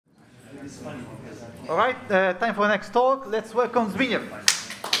All right, time for the next talk. Let's welcome Zbigniew.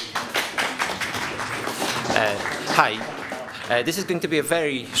 Hi. This is going to be a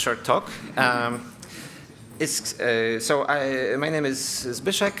very short talk. My name is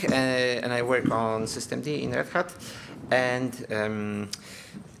Zbyszek, and I work on systemd in Red Hat. And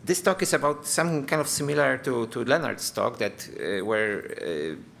this talk is about something kind of similar to Leonard's talk, that where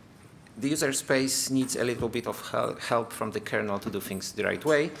the user space needs a little bit of help from the kernel to do things the right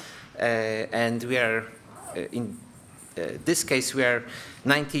way. And we are, in this case, we are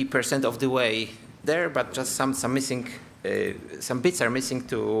 90% of the way there, but just some bits are missing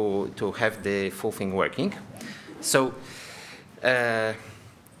to have the full thing working. So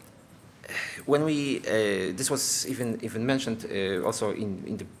when we, this was even mentioned also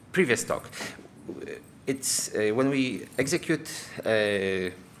in the previous talk, it's when we execute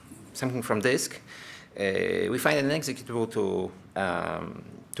something from disk, we find an executable to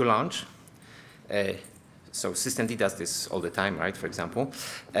launch. So systemd does this all the time, right? For example,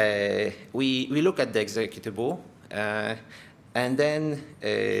 we look at the executable, and then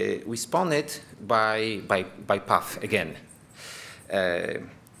we spawn it by path again.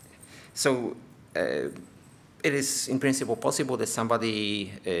 So it is in principle possible that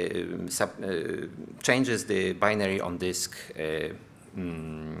somebody changes the binary on disk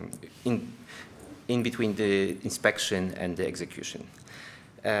in between the inspection and the execution.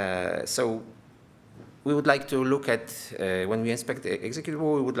 So we would like to look at, when we inspect the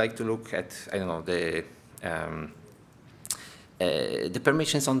executable, we would like to look at, I don't know, the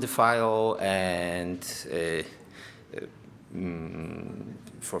permissions on the file, and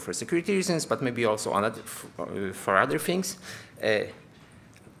for security reasons, but maybe also for other things.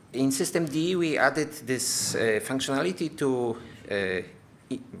 In systemd, we added this functionality to,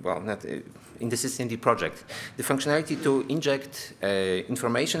 well, not in the systemd project, the functionality to inject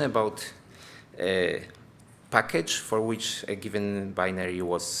information about package for which a given binary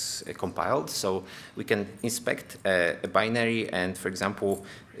was compiled. So we can inspect a binary, and for example,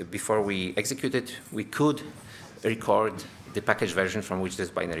 before we execute it, we could record the package version from which this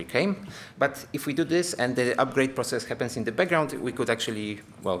binary came. But if we do this and the upgrade process happens in the background, we could actually,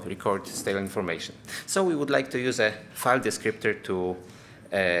 well, record stale information. So we would like to use a file descriptor to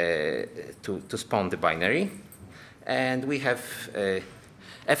spawn the binary. And we have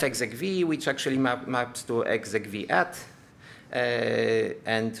fexecve, which actually maps to execve at.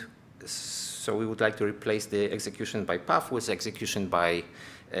 And so we would like to replace the execution by path with execution by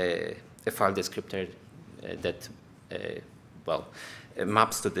a file descriptor that well,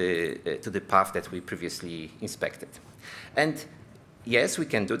 maps to the path that we previously inspected. And yes, we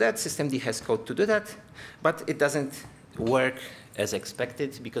can do that. Systemd has code to do that, but it doesn't work as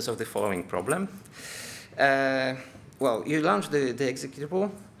expected because of the following problem. Well, you launch the executable,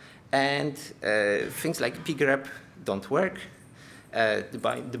 and things like pgrep don't work.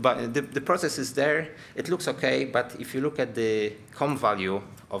 The process is there. It looks okay, but if you look at the com value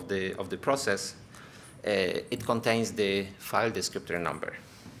of the process, it contains the file descriptor number.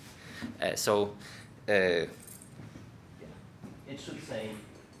 So it should say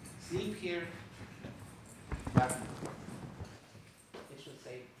sleep here, but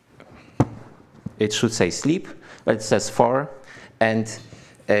it should say sleep, but it says 4, and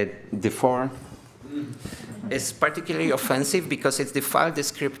the 4 is particularly offensive because it's the file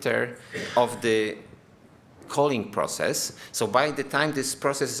descriptor of the calling process. So by the time this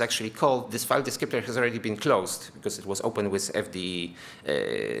process is actually called, this file descriptor has already been closed because it was opened with fd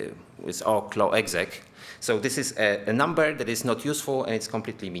with awk exec. So this is a number that is not useful, and it's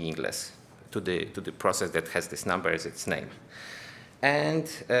completely meaningless to the process that has this number as its name. And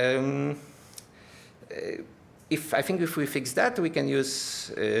I think if we fix that, we can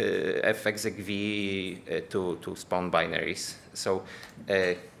use fexecve to spawn binaries. So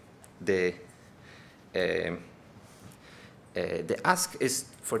the ask is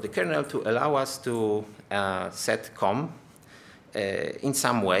for the kernel to allow us to set com in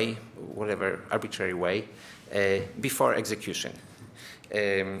some way, whatever arbitrary way, before execution.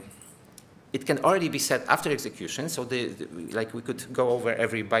 It can already be set after execution, so like we could go over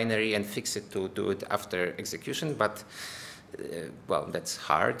every binary and fix it to do it after execution, but well, that's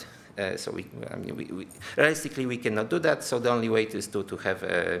hard. So realistically, we cannot do that. So the only way is to have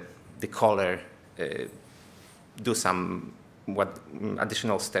the caller do some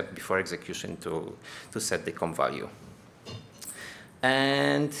additional step before execution to set the com value.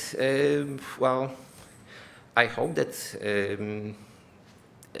 And well, I hope that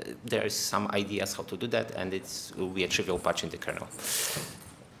there is some ideas how to do that, and it will be a trivial patch in the kernel.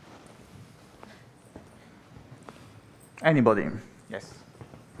 Anybody? Yes.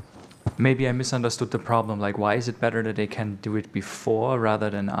 Maybe I misunderstood the problem. Like, why is it better that they can do it before rather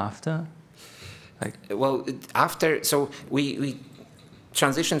than after? Like, well, after, so we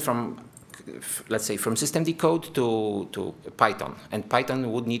transitioned from, let's say, from systemd code to Python. And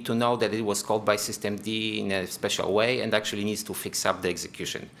Python would need to know that it was called by systemd in a special way and actually needs to fix up the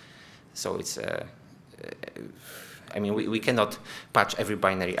execution. So it's, I mean, we cannot patch every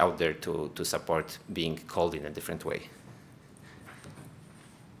binary out there to support being called in a different way.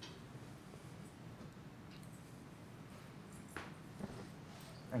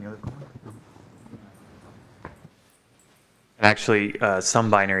 Any other comment? And actually,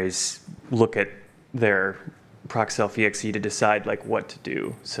 some binaries look at their proc_self_exe to decide like what to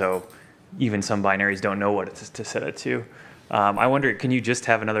do. So even some binaries don't know what to set it to. I wonder, can you just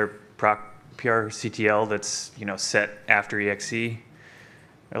have another PRCTL that's set after exe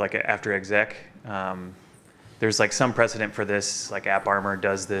or like after exec? There's like some precedent for this, like AppArmor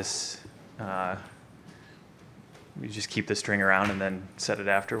does this. You just keep the string around and then set it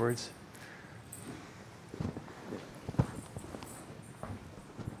afterwards.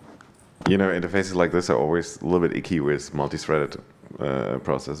 Interfaces like this are always a little bit icky with multi-threaded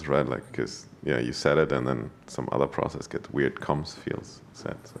processes, right? Like, because you set it and then some other process gets weird comms fields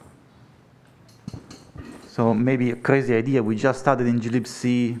set. So maybe a crazy idea. We just added in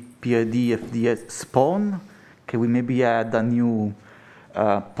glibc PID FDS spawn. Can we maybe add a new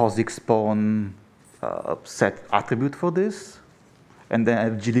POSIX spawn set attribute for this, and then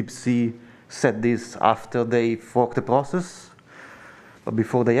have glibc set this after they fork the process, but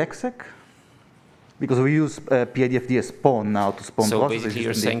before they exec? Because we use PID-FDS spawn now to spawn so processes. So basically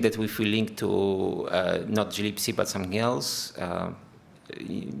you're saying that if we link to not glibc but something else,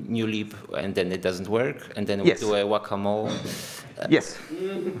 new lib, and then it doesn't work, and then we do a whack-a-mole. Yes.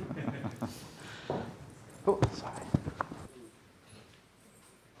 Oh, sorry.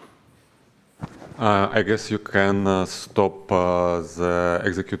 I guess you can stop the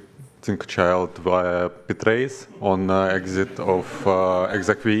executing child via ptrace on exit of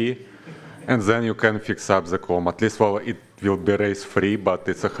execve, and then you can fix up the COM. At least, well, it will be race free, but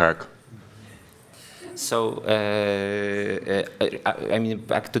it's a hack. So, I mean,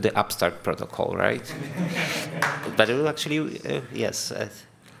 back to the upstart protocol, right? But it will actually, yes,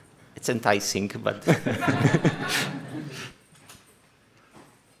 it's enticing, but.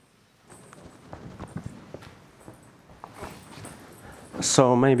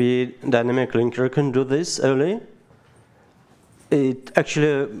 So maybe dynamic linker can do this early.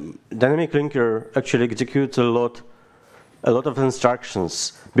 Dynamic linker actually executes a lot of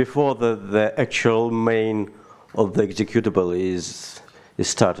instructions before the actual main of the executable is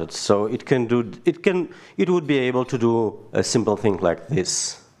started. So it would be able to do a simple thing like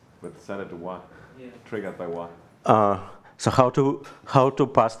this. But set it to what? Yeah. Triggered by what? So how to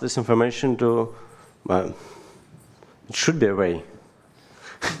pass this information to? It should be a way.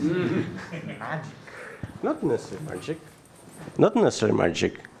 Magic. Not necessarily magic. Not necessarily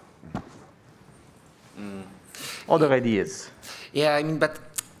magic. Other ideas? Yeah, I mean, but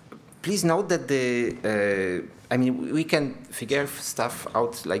please note that I mean, we can figure stuff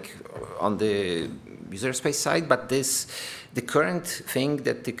out like on the user space side, but the current thing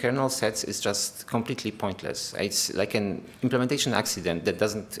that the kernel sets is just completely pointless. It's like an implementation accident that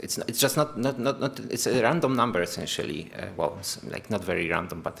doesn't. It's just not. It's a random number essentially. Well, it's like not very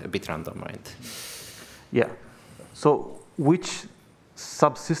random, but a bit random, right? Yeah. So which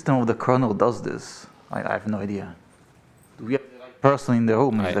subsystem of the kernel does this? I have no idea. Do we have the right person in the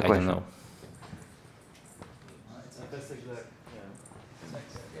room? Is the question. I don't know.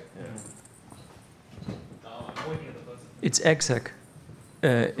 it's exec.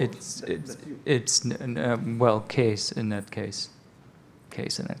 It's well, case in that case.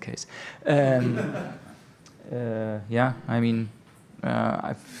 Case in that case. Yeah, I mean,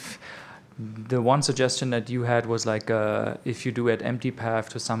 the one suggestion that you had was like if you do at empty path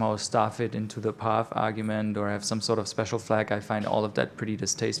to somehow stuff it into the path argument or have some sort of special flag. I find all of that pretty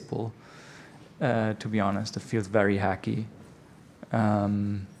distasteful, to be honest. It feels very hacky.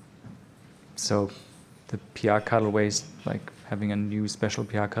 So the PR cuddle ways, like having a new special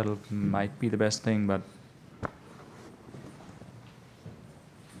PR cuddle might be the best thing, but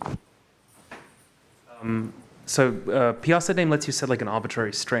So PR set name lets you set like an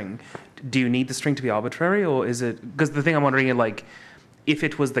arbitrary string. Do you need the string to be arbitrary, or is it? Because the thing I'm wondering is like, if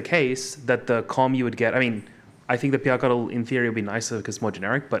it was the case that the COM you would get, I mean, I think the PR cuddle in theory would be nicer because it's more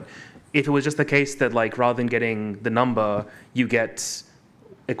generic. But if it was just the case that like rather than getting the number, you get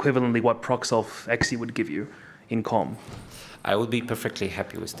equivalently what proc_self_exe would give you in COM. I would be perfectly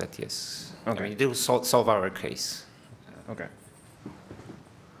happy with that. Yes. Okay. I mean, it will solve our case. Okay.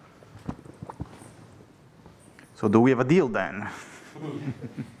 So do we have a deal then?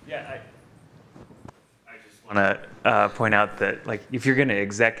 Yeah, I just want to point out that like if you're going to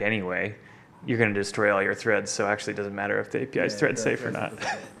exec anyway, you're going to destroy all your threads. So actually, it doesn't matter if the API is thread safe or not.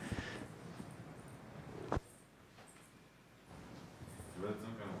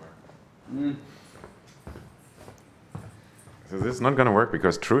 So this is not going to work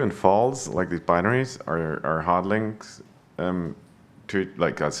because true and false, like these binaries, are hard links to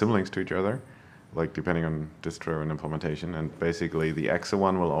symlinks to each other, like depending on distro and implementation. And basically, the exa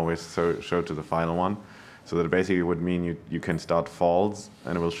one will always show to the final one. So that basically would mean you can start false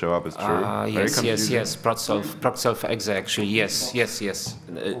and it will show up as true. Yes. Proc self exe actually. Yes.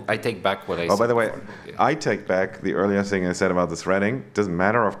 I take back what I said. Oh, by the way, before. Yeah. I take back the earlier thing I said about the threading. Doesn't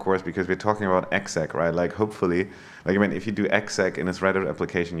matter, of course, because we're talking about exec, right? Like hopefully, like I mean, if you do exec in a threaded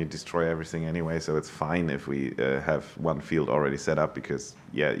application, you destroy everything anyway. So it's fine if we have one field already set up because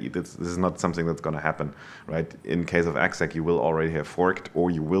this is not something that's going to happen, right? In case of exec, you will already have forked or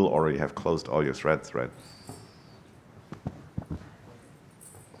you will already have closed all your threads, right?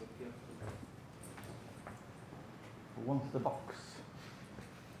 Wants the box.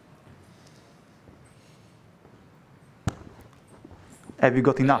 Have you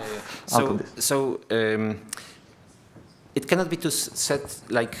got enough out of this? So it cannot be set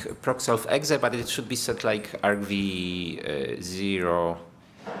like proc self exe, but it should be set like argv 0.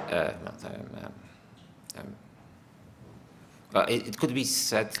 It could be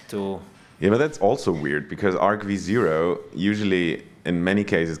set to. Yeah, but that's also weird because argv0 usually, in many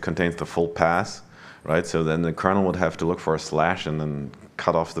cases, contains the full path. Right, so then the kernel would have to look for a slash and then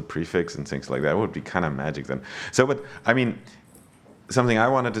cut off the prefix and things like that. It would be kind of magic then. So, but I mean, something I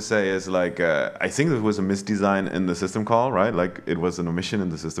wanted to say is like, I think there was a misdesign in the system call, right? Like it was an omission in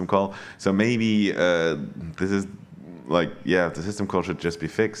the system call. So maybe this is like, yeah, the system call should just be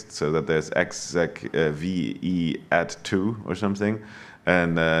fixed so that there's execve add 2 or something.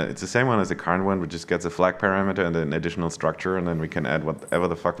 And it's the same one as the current one, which just gets a flag parameter and an additional structure, and then we can add whatever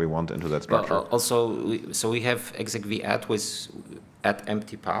the fuck we want into that structure. Well, also, so we have execve add with add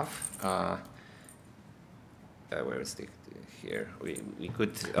empty path. Where is the here? We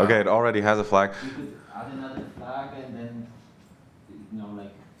could. Okay, it already has a flag. We could add another flag and then,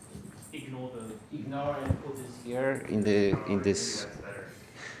 like ignore and put this here in this.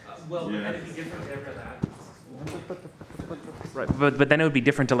 Well, and it'd be different to every other Right, but then it would be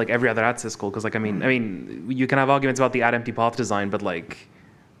different to like every other add syscall because like I mean you can have arguments about the add empty path design, but like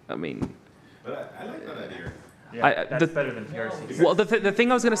I mean. But I like that idea. Yeah, that's better than PRC. Well, the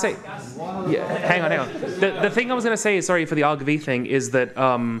thing I was going to say, hang on. The thing I was going to say is, sorry for the argv thing, is that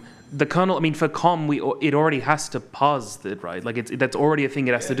the kernel, I mean, for com, it already has to parse it, right? Like that's already a thing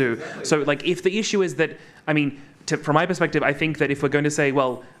it has to do. So like if the issue is that, I mean, from my perspective, I think that if we're going to say,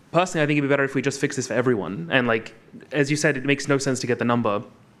 well, personally, I think it'd be better if we just fix this for everyone. And like, as you said, it makes no sense to get the number.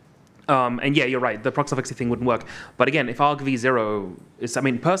 And yeah, you're right, the proc self exe thing wouldn't work. But again, if argv0 is, I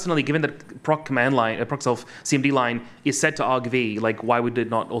mean, personally, given that proc command line, proc self CMD line is set to argv, like, why would it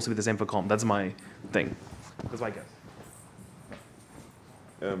not also be the same for com? That's my thing. That's my guess.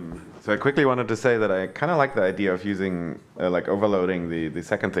 So I quickly wanted to say that I kind of like the idea of using, like overloading the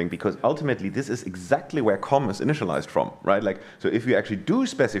second thing, because ultimately this is exactly where com is initialized from, right? Like, so if you actually do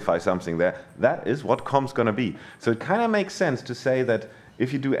specify something there, that is what com's going to be. So it kind of makes sense to say that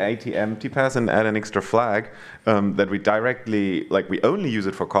if you do empty pass and add an extra flag, that we directly, like we only use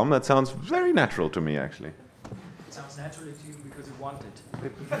it for com, that sounds very natural to me, actually. It sounds natural to you because you want it.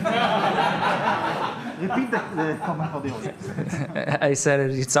 Repeat the comment for the audience. I said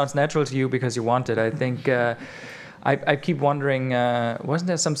it sounds natural to you because you want it. I think I keep wondering, wasn't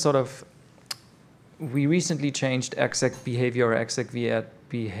there some sort of, we recently changed exec behavior or execve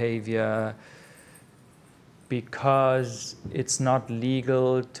behavior because it's not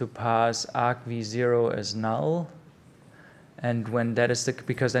legal to pass argv0 as null. And when that is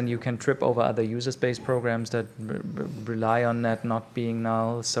because then you can trip over other user space programs that rely on that not being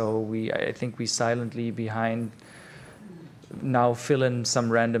null. So I think we silently behind now fill in some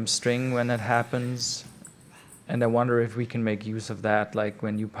random string when that happens. And I wonder if we can make use of that, like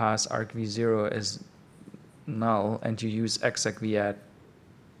when you pass argv0 as null and you use execve add.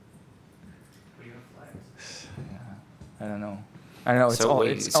 I don't know. I know it's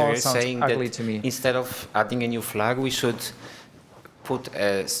all sounds ugly to me. Instead of adding a new flag, we should put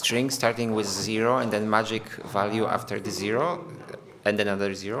a string starting with 0 and then magic value after the 0 and then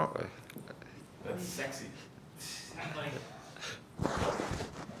another 0. That's sexy.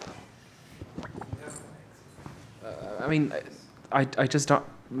 I mean, I just don't,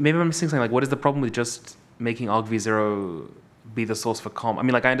 maybe I'm missing something. Like, what is the problem with just making argv0 be the source for com. I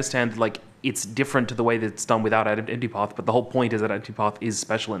mean, like I understand like it's different to the way that it's done without empty path, but the whole point is that empty path is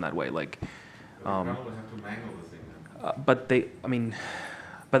special in that way. Like, but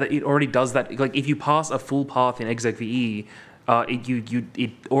it already does that. Like if you pass a full path in execve,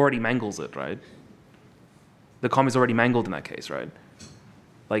 it already mangles it, right? The com is already mangled in that case, right?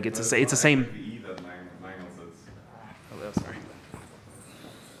 Like it's the same. Oh, sorry.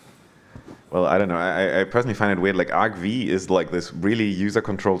 Well, I don't know. I personally find it weird. Like argv is like this really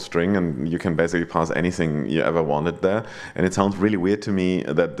user-controlled string, and you can basically pass anything you ever wanted there. And it sounds really weird to me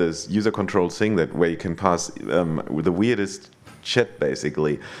that this user-controlled thing where you can pass with the weirdest shit,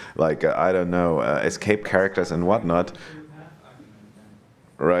 basically, like I don't know, escape characters and whatnot.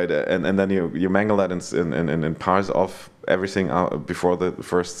 Right, and then you mangle that and parse off everything out before the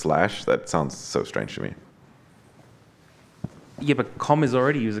first slash. That sounds so strange to me. Yeah, but com is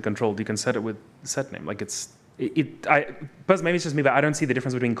already user controlled. You can set it with set name. Like but maybe it's just me, but I don't see the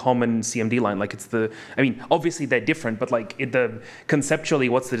difference between com and CMD line. Like I mean, obviously they're different, but like conceptually,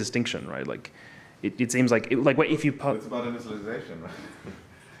 what's the distinction, right? Like it seems like if you it's about initialization, right?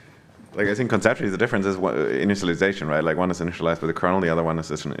 Like I think conceptually the difference is initialization, right? Like one is initialized by the kernel, the other one is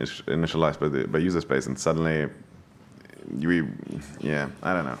initialized by user space, and suddenly I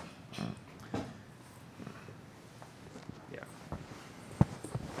don't know.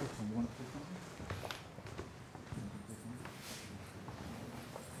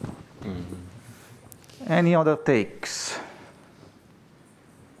 Any other takes?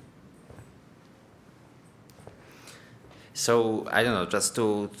 So I don't know. Just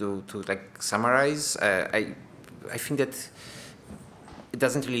to like summarize, I think that it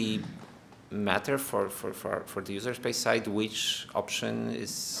doesn't really matter for the user space side which option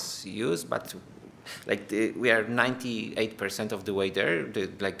is used, but like we are 98% of the way there.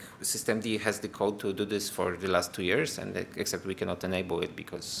 Like systemd has the code to do this for the last 2 years, and except we cannot enable it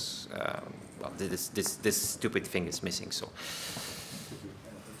because well, this stupid thing is missing. So.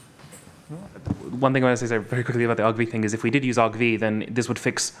 One thing I want to say very quickly about the argv thing is if we did use argv, then this would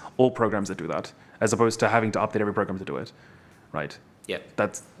fix all programs that do that, as opposed to having to update every program to do it, right? Yeah.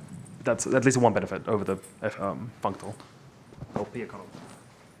 That's at least one benefit over the functal or PIACOL.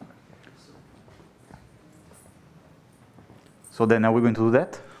 So then are we going to do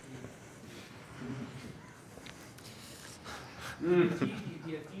that?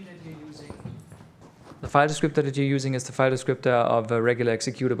 The file descriptor that you're using is the file descriptor of a regular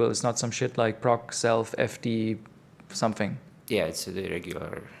executable. It's not some shit like proc, self, fd, something. Yeah, it's the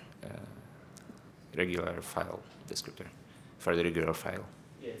regular file descriptor for the regular file.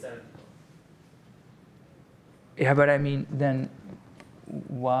 Yeah, but I mean, then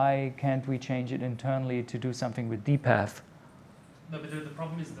why can't we change it internally to do something with dpath? No, but the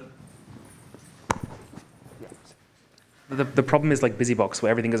problem is the problem is like BusyBox, where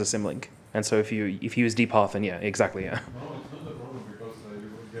everything is a symlink, and so if you use dpath, then yeah, exactly, yeah. No, it's not the problem because you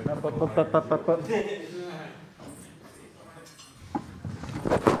will get.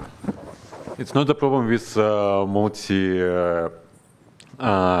 It's not the problem with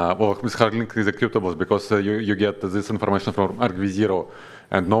with hard-linked executables because you get this information from argv0,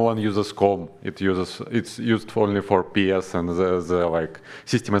 and no one uses com. It's used only for PS and the like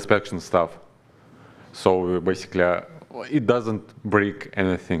system inspection stuff. So basically, it doesn't break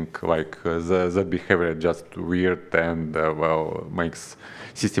anything. Like the behavior just weird and well makes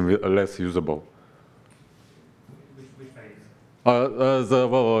system less usable.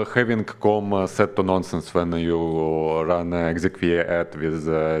 Having com set to nonsense when you run execve add with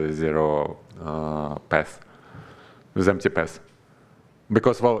zero path, with empty path,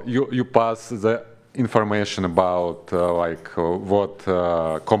 because well you pass the information about like what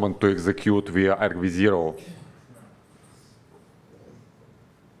command to execute via argv0.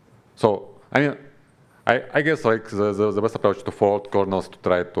 So I mean, I guess like the best approach to fault kernels to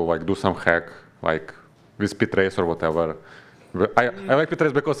try to like do some hack like with ptrace or whatever. I like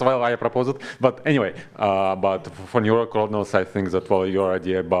ptrace because well I propose it, but anyway, but for neural kernels I think that well your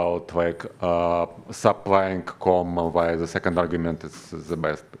idea about like supplying com via the second argument is the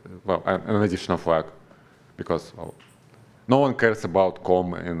best. Well, an additional flag, because well, no one cares about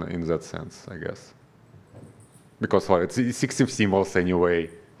com in that sense, I guess, because well it's 16 symbols anyway,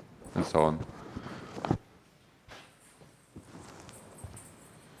 and so on.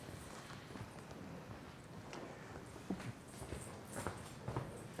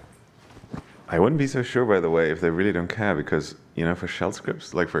 I wouldn't be so sure, by the way, if they really don't care, because you know, for shell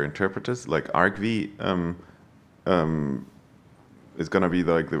scripts, like for interpreters, like argv is going to be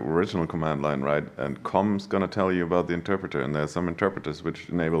like the original command line, right? And com's going to tell you about the interpreter, and there are some interpreters which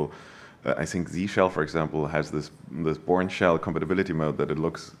enable I think Z shell, for example, has this born shell compatibility mode that it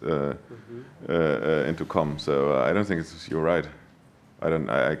looks into COM. So I don't think you're right. I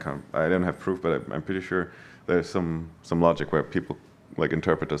don't have proof, but I'm pretty sure there's some logic where people, like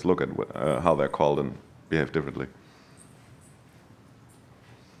interpreters, look at how they're called and behave differently.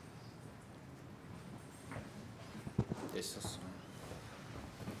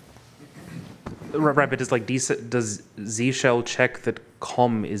 Right, but does Z shell check that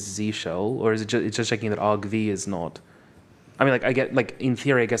COM is Z shell, or is it it's just checking that argv is not? I mean, like I get, like in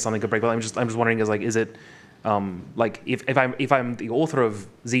theory, I guess something could break, but I'm just wondering, is it like if I'm the author of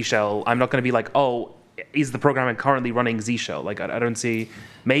Z shell, I'm not going to be like, oh, is the program currently running Z shell? Like I don't see.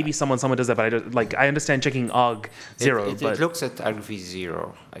 Maybe someone does that, but I don't, like I understand checking arg0. It looks at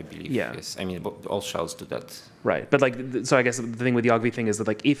argv0, I believe. Yeah. Yes. I mean, all shells do that. Right, but like, so I guess the thing with the argv thing is that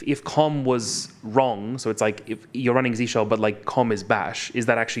like if COM was wrong, so it's like if you're running Z shell, but like COM is bash, is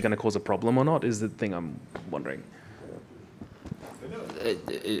that actually going to cause a problem or not? Is the thing I'm wondering.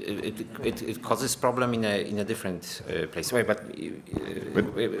 It causes problem in a different place. Wait, but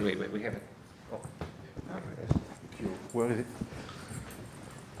wait, we have it. Oh. Where is it?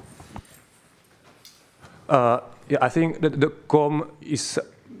 Yeah, I think that the COM is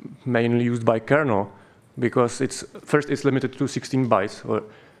mainly used by kernel because it's limited to 16 bytes,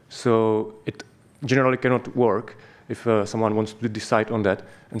 so it generally cannot work if someone wants to decide on that.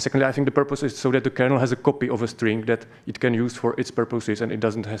 And secondly, I think the purpose is so that the kernel has a copy of a string that it can use for its purposes, and it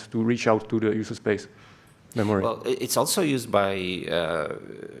doesn't have to reach out to the user space memory. Well, it's also used by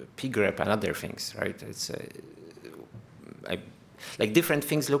pgrep and other things, right? It's like different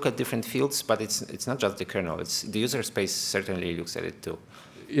things look at different fields, but it's not just the kernel. It's the user space certainly looks at it too.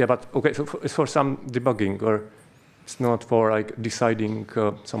 Yeah, but okay, so it's for some debugging, or it's not for like deciding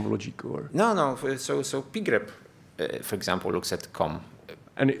some logic, or no. So pgrep, for example, looks at COM.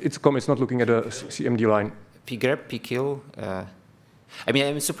 And it's COM. It's not looking at a CMD line. Pgrep, pkill. I mean,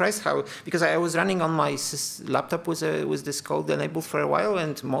 I'm surprised how, because I was running on my laptop with this code enabled for a while,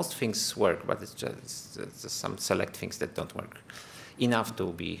 and most things work, but it's just some select things that don't work enough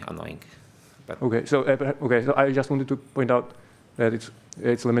to be annoying. But okay, so I just wanted to point out that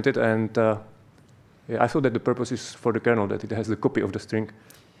it's limited, and yeah, I thought that the purpose is for the kernel, that it has the copy of the string.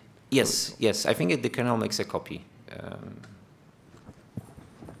 Yes, I think the kernel makes a copy.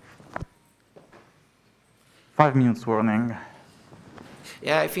 5 minutes warning.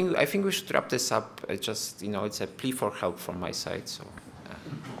 Yeah, I think we should wrap this up. Just, it's a plea for help from my side. So.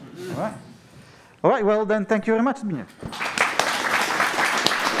 All right. Well, then, thank you very much, Zbigniew.